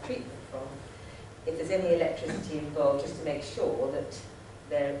have treatment from if there's any electricity involved, just to make sure that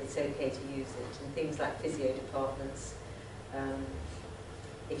it's okay to use it. And things like physio departments,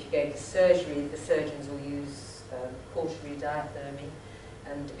 if you go to surgery, the surgeons will use cautionary diathermy,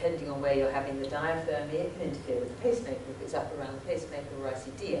 and depending on where you're having the diathermy, it can interfere with the pacemaker if it's up around the pacemaker or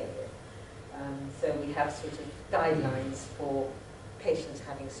ICD area. So we have sort of guidelines for patients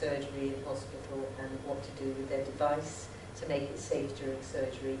having surgery in hospital and what to do with their device to make it safe during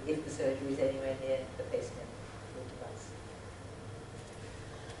surgery if the surgery is anywhere near the pacemaker or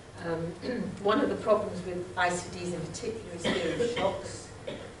device. One of the problems with ICDs in particular is fear of shocks.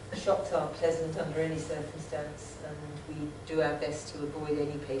 Shocks aren't pleasant under any circumstance, and we do our best to avoid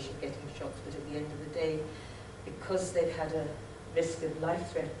any patient getting shocks, but at the end of the day, because they've had a risk of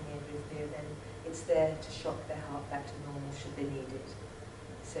life-threatening arrhythmia, then it's there to shock their heart back to normal should they need it.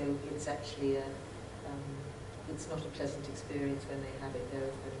 So it's actually it's not a pleasant experience when they have it, though,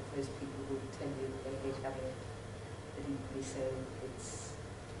 and most people will tell you that they hate having it, but equally so, it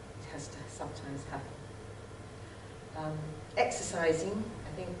has to sometimes happen. Exercising,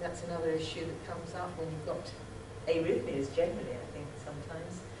 I think that's another issue that comes up when you've got arrhythmias generally, I think,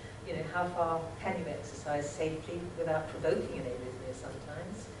 sometimes. You know, how far can you exercise safely without provoking an arrhythmia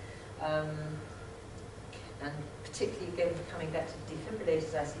sometimes? And particularly, again, coming back to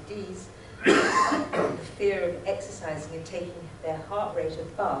defibrillators, ICDs, the fear of exercising and taking their heart rate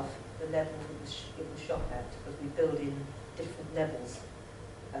above the level that it will shock at, because we build in different levels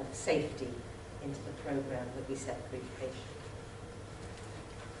of safety into the program that we set for each patient.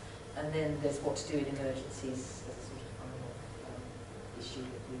 And then there's what to do in emergencies as a sort of final issue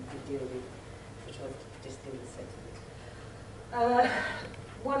that we could deal with, which I'll just deal with separately.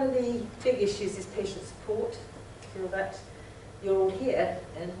 One of the big issues is patient support. Feel that you're all here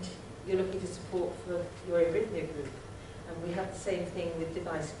and you're looking for support for your arrhythmia group. And we have the same thing with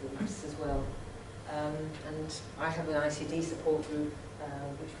device groups as well. And I have an ICD support group,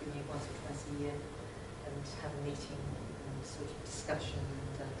 which we meet once or twice a year and have a meeting and sort of discussion.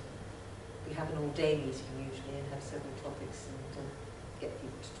 And we have an all-day meeting usually and have several topics and get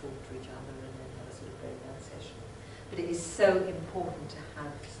people to talk to each other and then have a sort of breakdown session. But it is so important to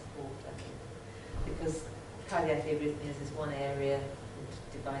have support, I think, because cardiac arrhythmias is one area, and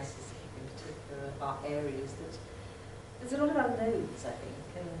devices in particular are areas that there's a lot of unknowns, I think,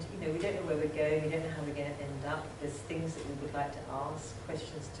 and you know, we don't know where we're going, we don't know how we're going to end up. There's things that we would like to ask,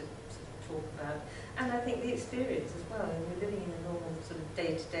 questions to sort of talk about, and I think the experience as well. And we're living in a normal sort of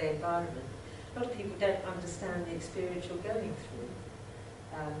day-to-day environment. A lot of people don't understand the experience you're going through.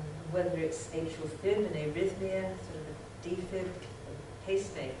 Whether it's atrial fib, an arrhythmia, sort of a defib, a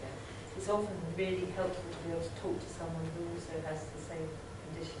pacemaker, it's often really helpful to be able to talk to someone who also has the same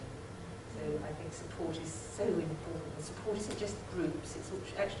condition. So I think support is so important. And support isn't just groups, it's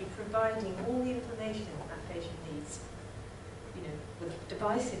actually providing all the information that patient needs. You know, with a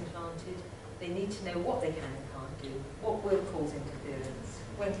device implanted, they need to know what they can and can't do, what will cause interference,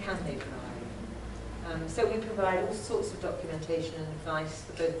 when can they drive. So we provide all sorts of documentation and advice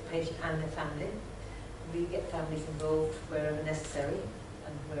for both the patient and their family. We get families involved wherever necessary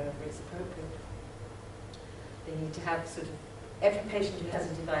and wherever it's appropriate. They need to have sort of, every patient who has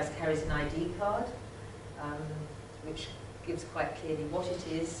a device carries an ID card, which gives quite clearly what it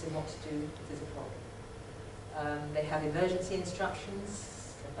is and what to do if there's a problem. They have emergency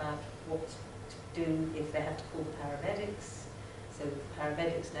instructions about what to do if they have to call the paramedics, so the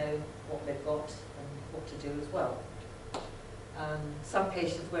paramedics know what they've got and what to do as well. Some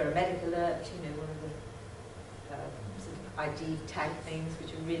patients wear a medic alert, you know, one of the sort of ID tag things,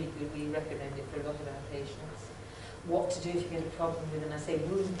 which are really good. We recommend it for a lot of our patients. What to do if you get a problem with, and I say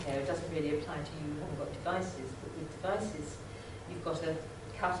wound care, it doesn't really apply to you who haven't got devices, but with devices, you've got a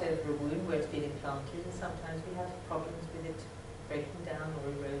cut over a wound where it's been implanted, and sometimes we have problems with it breaking down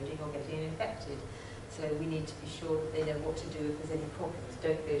or eroding or getting infected. So we need to be sure that they know what to do if there's any problems.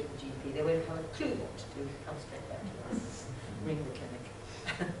 Don't go to the GP. They won't have a clue what to do. Come straight back to us. Ring the clinic.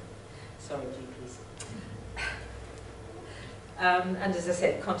 Sorry, GPs. And as I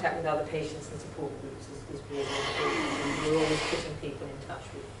said, contact with other patients and support groups is really important. And we're always putting people in touch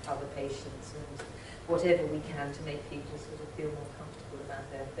with other patients and whatever we can to make people sort of feel more comfortable about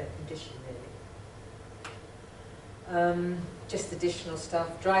their condition, really. Just additional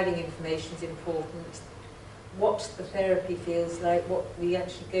stuff. Driving information is important. What the therapy feels like, what we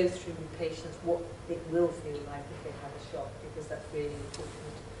actually go through with patients, what it will feel like if they have a shock, because that's really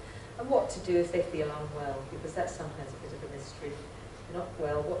important. And what to do if they feel unwell, because that's sometimes a bit of a mystery. If you're not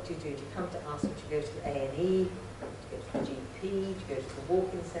well, what do? Do you come to us, or do you go to the A&E, do you go to the GP, do you go to the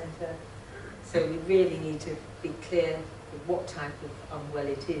walk-in centre? So we really need to be clear with what type of unwell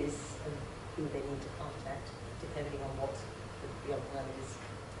it is and who they need to contact, depending on what the unwell is.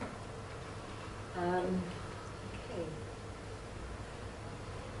 Okay.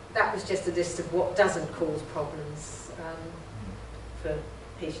 That was just a list of what doesn't cause problems for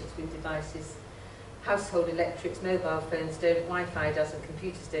patients with devices. Household electrics, mobile phones don't, Wi-Fi doesn't,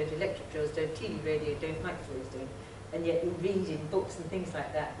 computers don't, electric drills don't, TV, radio don't, microwaves don't. And yet you read in books and things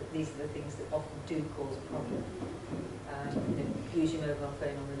like that that these are the things that often do cause a problem. Use your mobile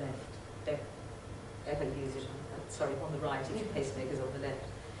phone on the left. Don't ever use it on the right if your pacemaker's on the left.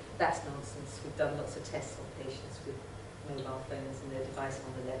 That's nonsense. We've done lots of tests on patients with mobile phones and their device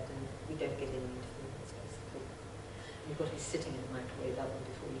on the left, and we don't get any interference, basically. You've got to be sitting in the microwave oven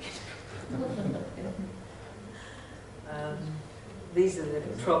before you get These are the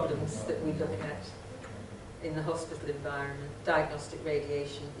problems that we look at in the hospital environment. Diagnostic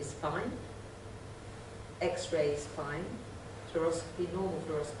radiation is fine. X-ray is fine. Fluoroscopy, normal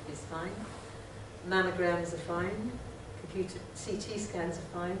fluoroscopy is fine. Mammograms are fine. Computer CT scans are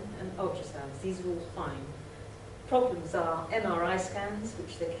fine. And ultrasounds, these are all fine. Problems are MRI scans,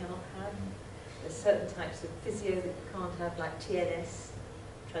 which they cannot have. There's certain types of physio that you can't have, like TNS,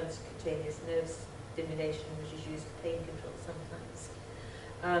 transcutaneous nerve stimulation, which is used for pain control sometimes.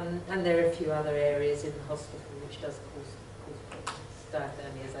 And there are a few other areas in the hospital which does cause problems.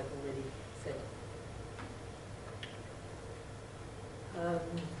 Diathermy, as I've already said. I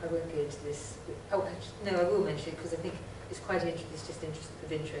won't go into this. Oh, actually, no, I will mention it because I think it's quite interesting. It's just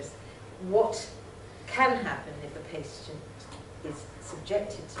of interest. What can happen if a patient is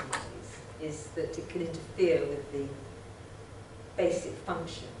subjected to noise is that it can interfere with the basic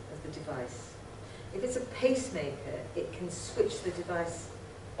function of the device. If it's a pacemaker, it can switch the device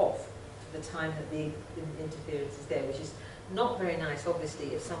off for the time that the interference is there, which is not very nice,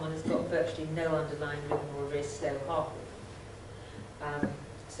 obviously, if someone has got virtually no underlying rhythm or a very slow heart rhythm.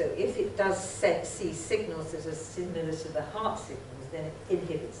 So if it does see signals that are similar to the heart signals, then it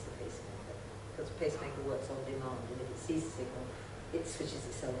inhibits the pacemaker, because the pacemaker works on demand, and if it sees a signal, it switches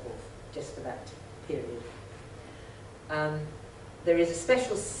itself off just for that period. There is a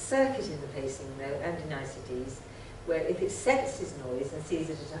special circuit in the pacing, though, and in ICDs, where if it senses noise and sees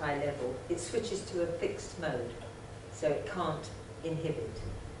it at a high level, it switches to a fixed mode, so it can't inhibit,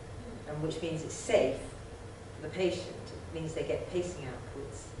 and which means it's safe for the patient. It means they get pacing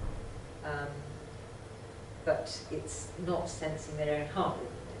outputs, but it's not sensing their own heart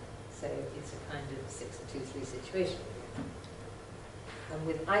rhythm. So it's a kind of 6 and 2, 3 situation. And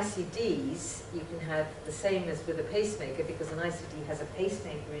with ICDs, you can have the same as with a pacemaker, because an ICD has a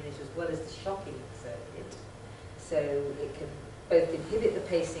pacemaker in it as well as the shocking circuit. So it can both inhibit the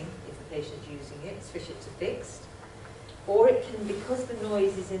pacing if the patient's using it, switch it to fixed, or it can, because the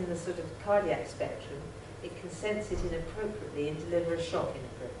noise is in the sort of cardiac spectrum, it can sense it inappropriately and deliver a shock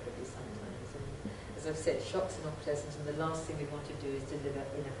inappropriately sometimes. And as I've said, shocks are not pleasant, and the last thing we want to do is deliver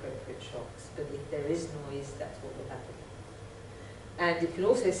inappropriate shocks. But if there is noise, that's what will happen. And it can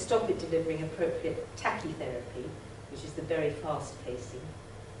also stop it delivering appropriate tachytherapy, which is the very fast pacing,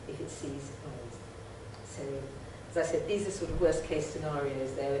 if it sees noise. So, as I said, these are sort of worst case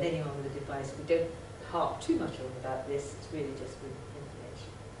scenarios there, and anyone with a device, we don't harp too much on about this, it's really just with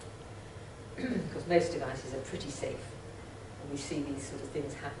information. Because most devices are pretty safe, and we see these sort of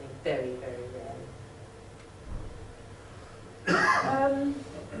things happening very, very rarely.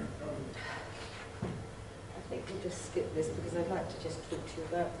 I think we'll just skip this because I'd like to just talk to you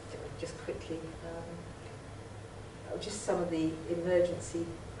about, just quickly, just some of the emergency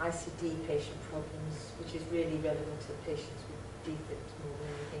ICD patient problems, which is really relevant to patients with defects more than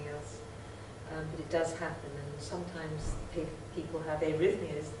anything else. But it does happen, and sometimes people have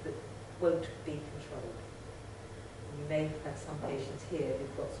arrhythmias that won't be controlled. And you may have some patients here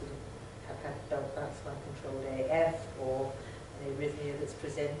who've got have had belt bounce uncontrolled AF, or an arrhythmia that's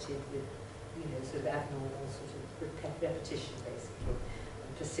presented with sort of abnormal, sort of repetition basically,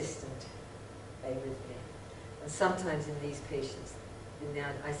 and persistent arrhythmia. And sometimes in these patients, in the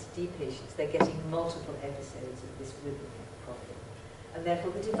ICD patients, they're getting multiple episodes of this rhythmic problem. And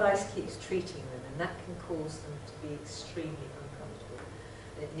therefore the device keeps treating them, and that can cause them to be extremely uncomfortable.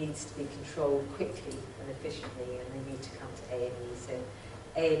 And it needs to be controlled quickly and efficiently, and they need to come to A&E. So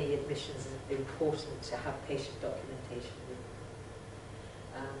A&E admissions are important to have patient documentation with them.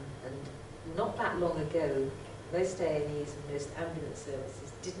 And not that long ago, most A&Es and most ambulance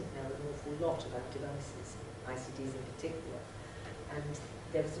services didn't know an awful lot about devices, ICDs in particular. And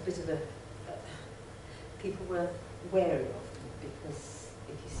there was a bit of people were wary of them, because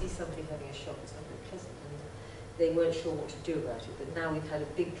if you see somebody having a shock, it's not very pleasant, and they weren't sure what to do about it. But now we've had a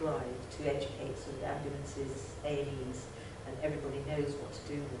big drive to educate sort of ambulances, A&Es, and everybody knows what to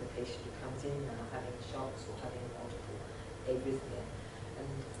do with a patient who comes in now having shocks or having multiple arrhythmia. And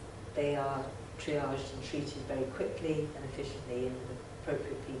they are triaged and treated very quickly and efficiently, and the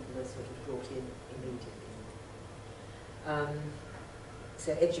appropriate people are sort of brought in immediately.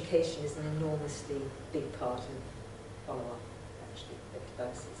 So education is an enormously big part of follow-up, actually, of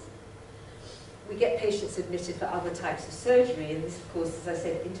devices. We get patients admitted for other types of surgery, and this, of course, as I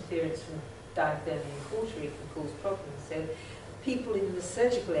said, interference from diathermy and cautery can cause problems. So people in the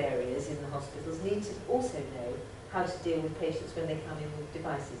surgical areas in the hospitals need to also know how to deal with patients when they come in with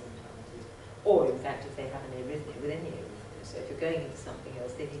devices implanted, or in fact if they have an arrhythmia, with any arrhythmia. So if you're going into something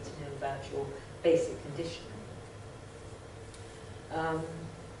else, they need to know about your basic condition.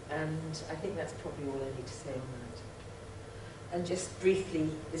 And I think that's probably all I need to say on that. And just briefly,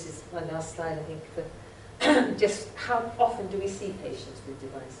 this is my last slide, I think, for just how often do we see patients with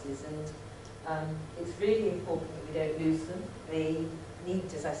devices? And it's really important that we don't lose them. They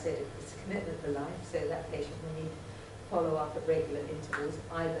need, as I said, it's a commitment for life, so that patient will need follow-up at regular intervals,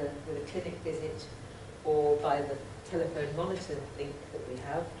 either with a clinic visit or by the telephone monitor link that we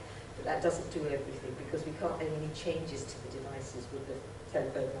have. But that doesn't do everything, because we can't make any changes to the devices with the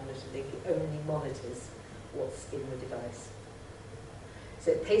telephone monitor link. It only monitors what's in the device.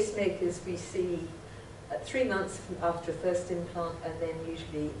 So pacemakers we see at 3 months after a first implant, and then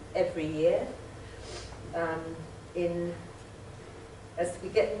usually every year. As we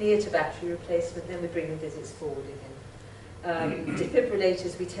get near to battery replacement, then we bring the visits forward again.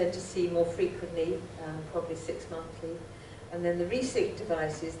 Defibrillators we tend to see more frequently, probably 6 monthly. And then the resync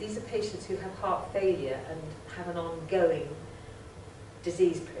devices, these are patients who have heart failure and have an ongoing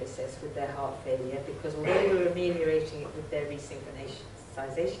disease process with their heart failure, because although we're ameliorating it with their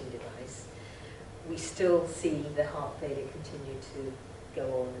resynchronization device, we still see the heart failure continue to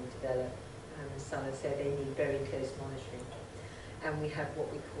go on and develop. And as Sana said, they need very close monitoring. And we have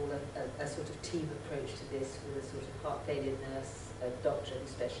what we call a sort of team approach to this, with a sort of heart failure nurse, a doctor who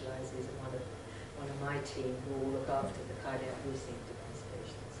specialises, and one of my team who will look after the cardiac resync device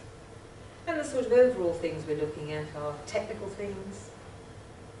patients. And the sort of overall things we're looking at are technical things,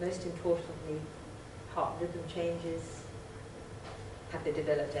 most importantly, heart rhythm changes. Have they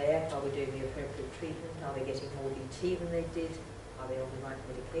developed AF? Are we doing the appropriate treatment? Are they getting more VT than they did? Are they on the right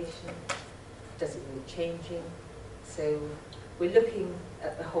medication? Does it need changing? So we're looking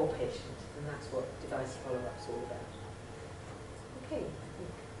at the whole patient, and that's what device follow-up's all about. Okay, I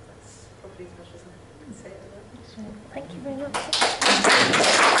think that's probably as much as I can say about that. Thank you very much.